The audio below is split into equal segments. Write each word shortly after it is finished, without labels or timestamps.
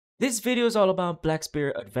This video is all about Black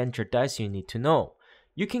Spirit Adventure dice you need to know.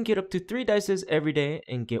 You can get up to 3 dices every day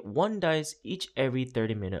and get 1 dice each every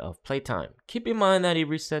 30 minutes of playtime. Keep in mind that it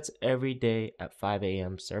resets every day at 5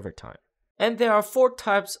 AM server time. And there are 4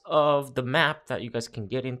 types of the map that you guys can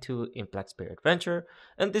get into in Black Spirit Adventure.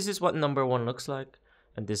 And this is what number 1 looks like.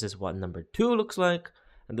 And this is what number 2 looks like.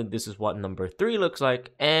 And then this is what number 3 looks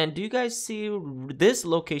like. And do you guys see this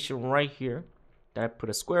location right here that I put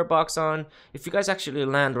a square box on? If you guys actually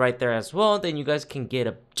land right there as well, then you guys can get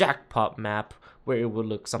a jackpot map where it will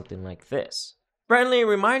look something like this. Friendly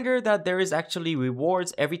reminder that there is actually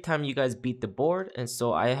rewards every time you guys beat the board, and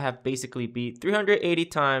so I have basically beat 380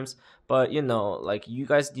 times, but you know, like, you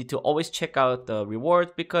guys need to always check out the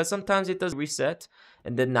rewards because sometimes it does reset,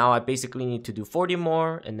 and then now I basically need to do 40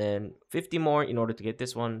 more and then 50 more in order to get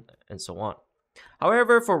this one, and so on.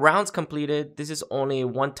 However, for rounds completed, this is only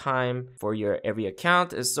 1 time for your every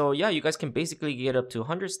account. So yeah, you guys can basically get up to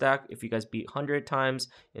 100 stack if you guys beat 100 times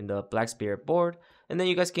in the Black Spirit board. And then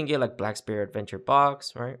you guys can get like Black Spirit Adventure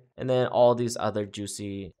box, right? And then all these other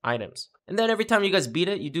juicy items. And then every time you guys beat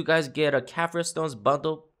it, you do guys get a Caphras Stones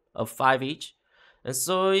bundle of 5 each. And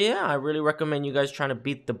so yeah, I really recommend you guys trying to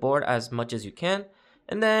beat the board as much as you can.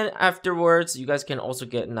 And then afterwards, you guys can also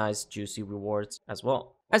get nice juicy rewards as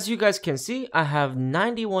well. As you guys can see, I have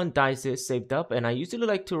 91 dice saved up, and I usually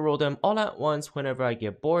like to roll them all at once whenever I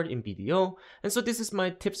get bored in BDO. And so this is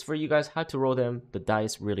my tips for you guys how to roll the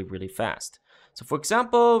dice really fast. So for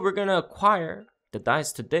example, we're gonna acquire the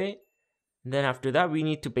dice today. And then after that, we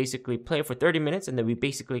need to basically play for 30 minutes, and then we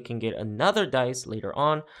basically can get another dice later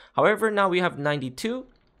on. However, now we have 92.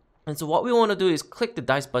 And so what we want to do is click the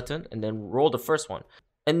dice button and then roll the first one.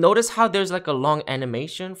 And notice how there's like a long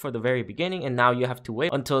animation for the very beginning, and now you have to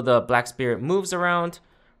wait until the Black Spirit moves around,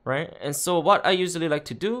 right? And so what I usually like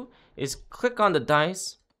to do is click on the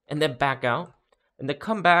dice and then back out, and then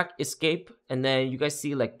come back, escape, and then you guys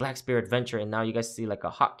see like Black Spirit Adventure, and now you guys see like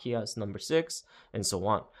a hotkey as number 6 and so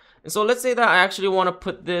on. And so let's say that I actually want to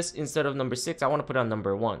put this instead of number 6, I want to put it on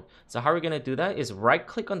number 1. So how we're going to do that is right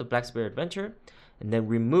click on the Black Spirit Adventure and then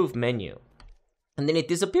remove menu, and then it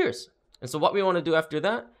disappears. And so what we want to do after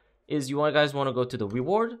that is you guys want to go to the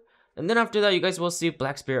reward, and then after that you guys will see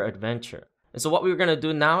Black Spirit Adventure. And so what we're going to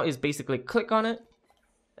do now is basically click on it,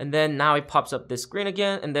 and then now it pops up this screen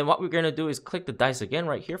again. And then what we're going to do is click the dice again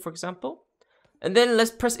right here, for example, and then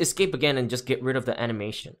let's press escape again and just get rid of the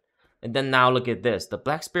animation. And then now look at this, the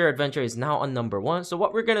Black Spirit Adventure is now on number 1. So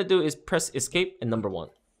what we're going to do is press escape and number 1,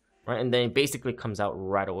 right? And then it basically comes out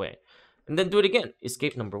right away. And then do it again,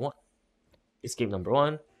 escape number 1, escape number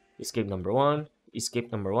 1, escape number 1,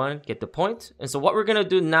 escape number 1, get the point. And so what we're gonna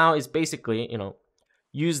do now is basically, you know,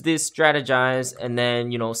 use this, strategize, and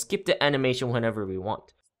then, you know, skip the animation whenever we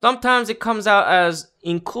want. Sometimes it comes out as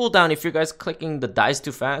in cooldown if you guys clicking the dice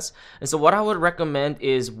too fast. And so what I would recommend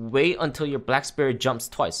is wait until your Black Spirit jumps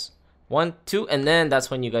twice. 1, 2, and then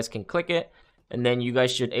that's when you guys can click it. And then you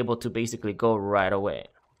guys should able to basically go right away.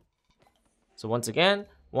 So once again,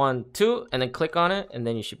 1, 2, and then click on it, and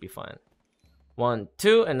then you should be fine. 1,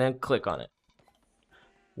 2, and then click on it.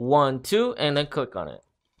 1, 2, and then click on it.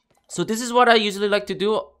 So this is what I usually like to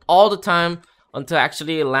do all the time until I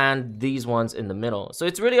actually land these ones in the middle. So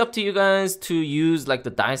it's really up to you guys to use like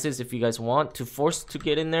the dices if you guys want to force to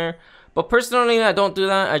get in there. But personally, I don't do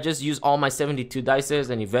that. I just use all my 72 dices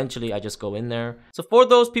and eventually I just go in there. So for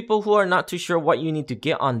those people who are not too sure what you need to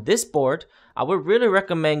get on this board, I would really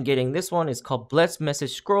recommend getting this one. It's called Blessed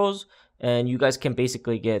Message Scrolls. And you guys can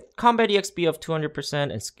basically get combat EXP of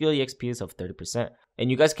 200% and skill EXPs of 30%.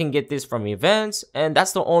 And you guys can get this from events, and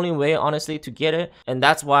that's the only way, honestly, to get it. And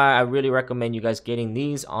that's why I really recommend you guys getting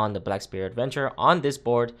these on the Black Spirit Adventure on this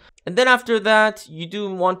board. And then after that, you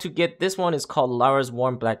do want to get this one. It's called Lara's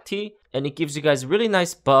Warm Black Tea, and it gives you guys really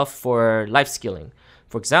nice buff for life skilling.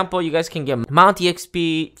 For example, you guys can get Mount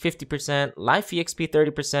EXP 50%, Life EXP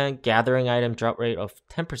 30%, Gathering Item Drop Rate of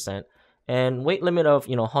 10%, and weight limit of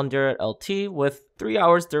 100 LT with 3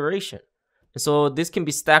 hours duration. And so this can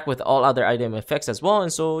be stacked with all other item effects as well.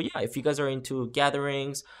 And so yeah, if you guys are into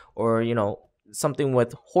gatherings or something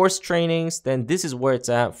with horse trainings, then this is where it's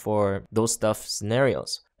at for those stuff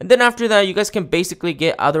scenarios. And then after that, you guys can basically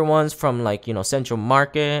get other ones from like Central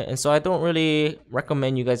Market. And so I don't really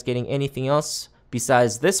recommend you guys getting anything else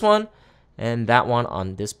besides this one and that one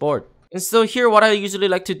on this board. And so here, what I usually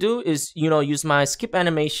like to do is use my skip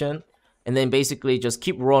animation and then basically just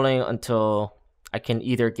keep rolling until I can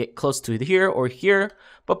either get close to here or here.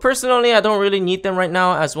 But personally, I don't really need them right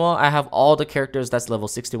now as well. I have all the characters that's level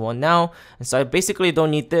 61 now. And so I basically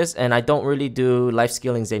don't need this, and I don't really do life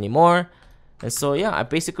skillings anymore. And so yeah, I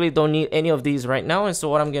basically don't need any of these right now. And so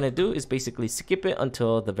what I'm gonna do is basically skip it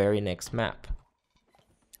until the very next map.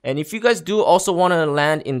 And if you guys do also want to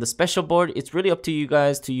land in the special board, it's really up to you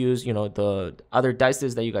guys to use, the other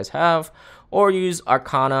dices that you guys have, or use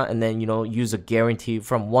Arcana and then, use a guarantee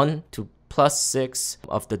from 1 to +6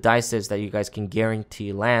 of the dices that you guys can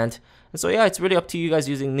guarantee land. And so yeah, it's really up to you guys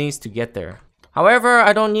using these to get there. However,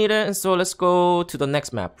 I don't need it, and so let's go to the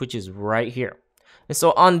next map, which is right here. And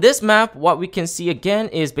so on this map, what we can see again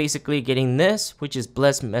is basically getting this, which is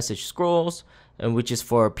Blessed Message Scrolls, and which is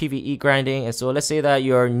for PvE grinding. And so let's say that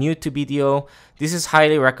you're new to BDO, this is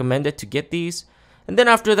highly recommended to get these. And then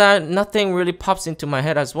after that, nothing really pops into my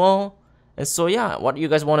head as well. And so yeah, what you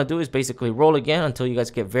guys want to do is basically roll again until you guys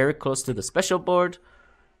get very close to the special board,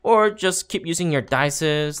 or just keep using your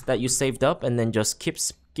dices that you saved up and then just keep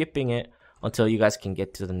skipping it until you guys can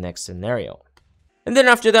get to the next scenario. And then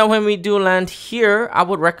after that, when we do land here, I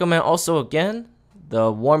would recommend also again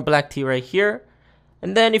the warm black tea right here.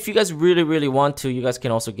 And then if you guys really want to, you guys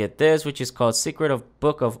can also get this, which is called Secret of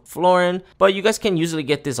Book of Florin. But you guys can usually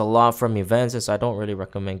get this a lot from events, so I don't really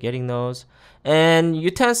recommend getting those. And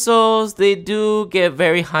utensils, they do get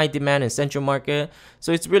very high demand in Central Market.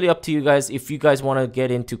 So it's really up to you guys. If you guys want to get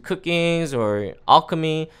into cookings or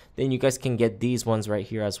alchemy, then you guys can get these ones right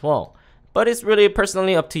here as well. But it's really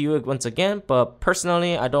personally up to you once again. But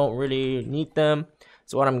personally, I don't really need them.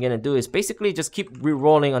 So what I'm going to do is basically just keep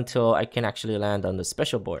re-rolling until I can actually land on the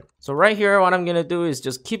special board. So right here, what I'm going to do is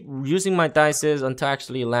just keep using my dices until I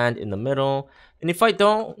actually land in the middle. And if I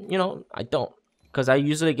don't, I don't. Because I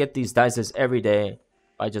usually get these dices every day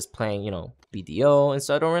by just playing, BDO. And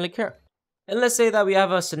so I don't really care. And let's say that we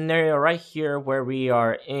have a scenario right here where we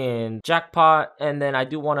are in jackpot. And then I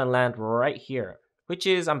do want to land right here, which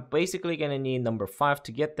is I'm basically going to need number 5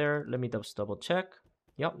 to get there. Let me just double check.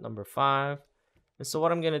 Yep, number 5. And so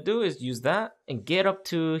what I'm going to do is use that and get up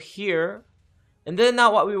to here. And then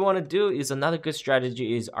now what we want to do is another good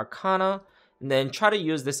strategy is Arcana. And then try to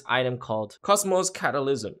use this item called Cosmos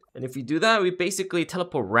Catalysm. And if you do that, we basically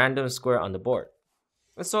teleport random square on the board.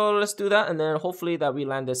 And so let's do that. And then hopefully that we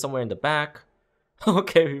landed somewhere in the back.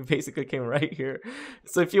 Okay, we basically came right here.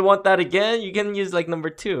 So if you want that again, you can use like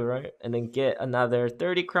number 2, right? And then get another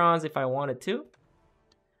 30 crowns if I wanted to.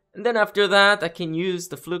 And then after that, I can use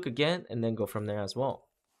the fluke again and then go from there as well.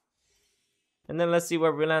 And then let's see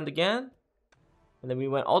where we land again. And then we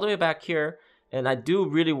went all the way back here. And I do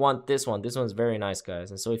really want this one. This one's very nice, guys.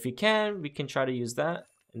 And so if you can, we can try to use that.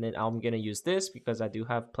 And then I'm going to use this because I do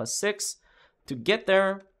have +6 to get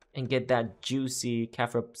there and get that juicy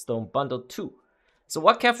Caphra Stone Bundle 2. So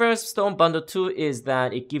what Caphra Stone Bundle 2 is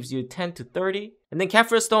that it gives you 10 to 30. And then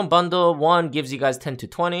Caphra Stone Bundle 1 gives you guys 10 to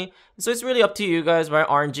 20. So it's really up to you guys, right?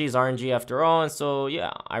 RNG is RNG after all. And so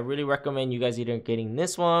yeah, I really recommend you guys either getting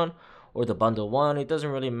this one or the Bundle 1. It doesn't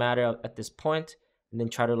really matter at this point. And then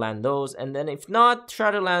try to land those. And then if not,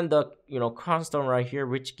 try to land the, crown stone right here,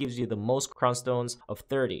 which gives you the most crown stones of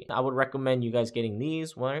 30. I would recommend you guys getting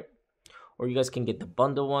these, right? Or you guys can get the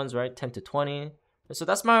bundle ones, right? 10 to 20. So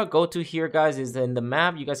that's my go-to here, guys, is in the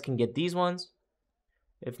map. You guys can get these ones.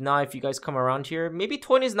 If not, if you guys come around here, maybe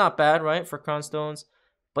 20 is not bad, right? For crown stones.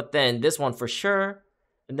 But then this one for sure.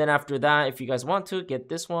 And then after that, if you guys want to, get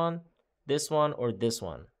this one, or this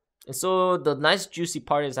one. And so the nice juicy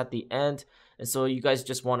part is at the end. And so you guys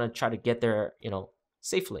just want to try to get there,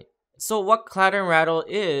 safely. So what Clatter and Rattle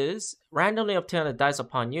is, randomly obtain a dice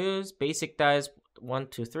upon use, basic dice 1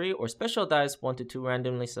 to 3, or special dice 1 to 2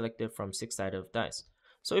 randomly selected from 6-sided of dice.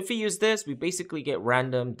 So if we use this, we basically get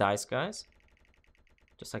random dice, guys.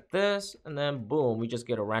 Just like this, and then boom, we just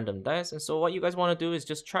get a random dice. And so what you guys want to do is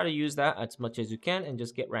just try to use that as much as you can and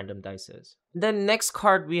just get random dices. Then next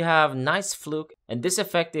card we have Nice Fluke, and this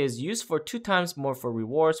effect is used for 2 times more for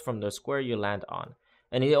rewards from the square you land on.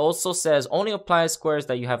 And it also says only applies squares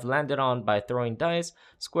that you have landed on by throwing dice.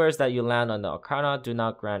 Squares that you land on the Arcana do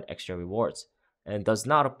not grant extra rewards, and does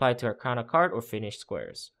not apply to Arcana card or finished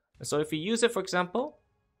squares. And so if you use it, for example,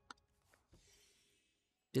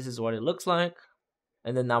 this is what it looks like.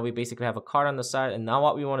 And then now we basically have a card on the side. And now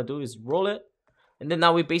what we want to do is roll it. And then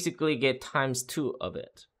now we basically get ×2 of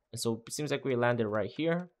it. And so it seems like we landed right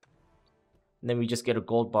here. And then we just get a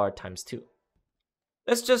gold bar ×2.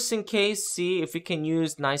 Let's just in case see if we can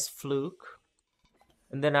use Nice Fluke.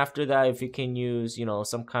 And then after that, if you can use,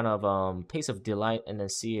 some kind of Pace of Delight and then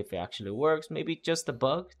see if it actually works. Maybe just a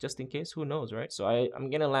bug, just in case. Who knows, right? So I'm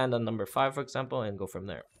going to land on number 5, for example, and go from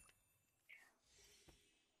there.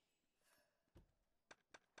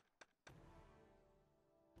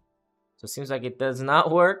 So it seems like it does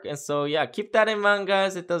not work. And so yeah, keep that in mind,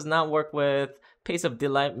 guys. It does not work with Pace of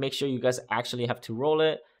Delight. Make sure you guys actually have to roll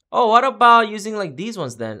it. Oh, what about using like these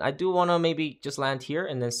ones then? I do want to maybe just land here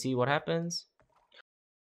and then see what happens.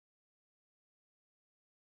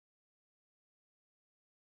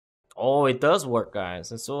 Oh, it does work,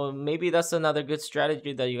 guys. And so maybe that's another good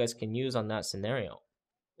strategy that you guys can use on that scenario.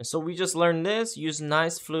 And so we just learned this, use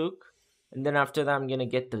nice fluke. And then after that, I'm going to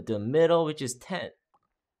get the middle, which is 10.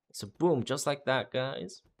 So boom, just like that,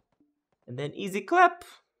 guys. And then easy clap.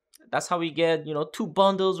 That's how we get, 2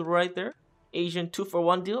 bundles right there. Asian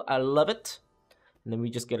 2-for-1 deal. I love it. And then we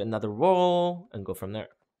just get another roll and go from there.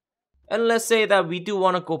 And let's say that we do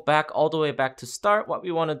want to go back all the way back to start. What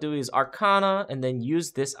we want to do is Arcana and then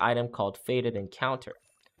use this item called Faded Encounter.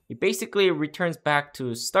 It basically returns back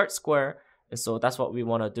to start square. And so that's what we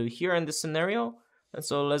want to do here in this scenario. And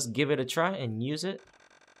so let's give it a try and use it.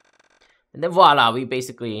 And then voila, we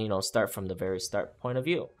basically, start from the very start point of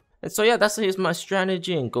view. And so yeah, that's my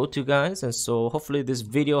strategy and go-to, guys. And so hopefully this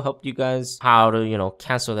video helped you guys how to,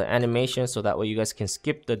 cancel the animation so that way you guys can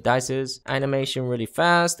skip the dices animation really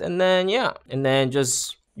fast. And then yeah, and then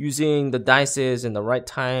just using the dices in the right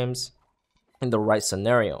times in the right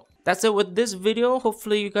scenario. That's it with this video.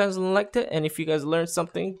 Hopefully you guys liked it. And if you guys learned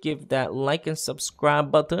something, give that like and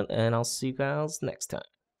subscribe button. And I'll see you guys next time.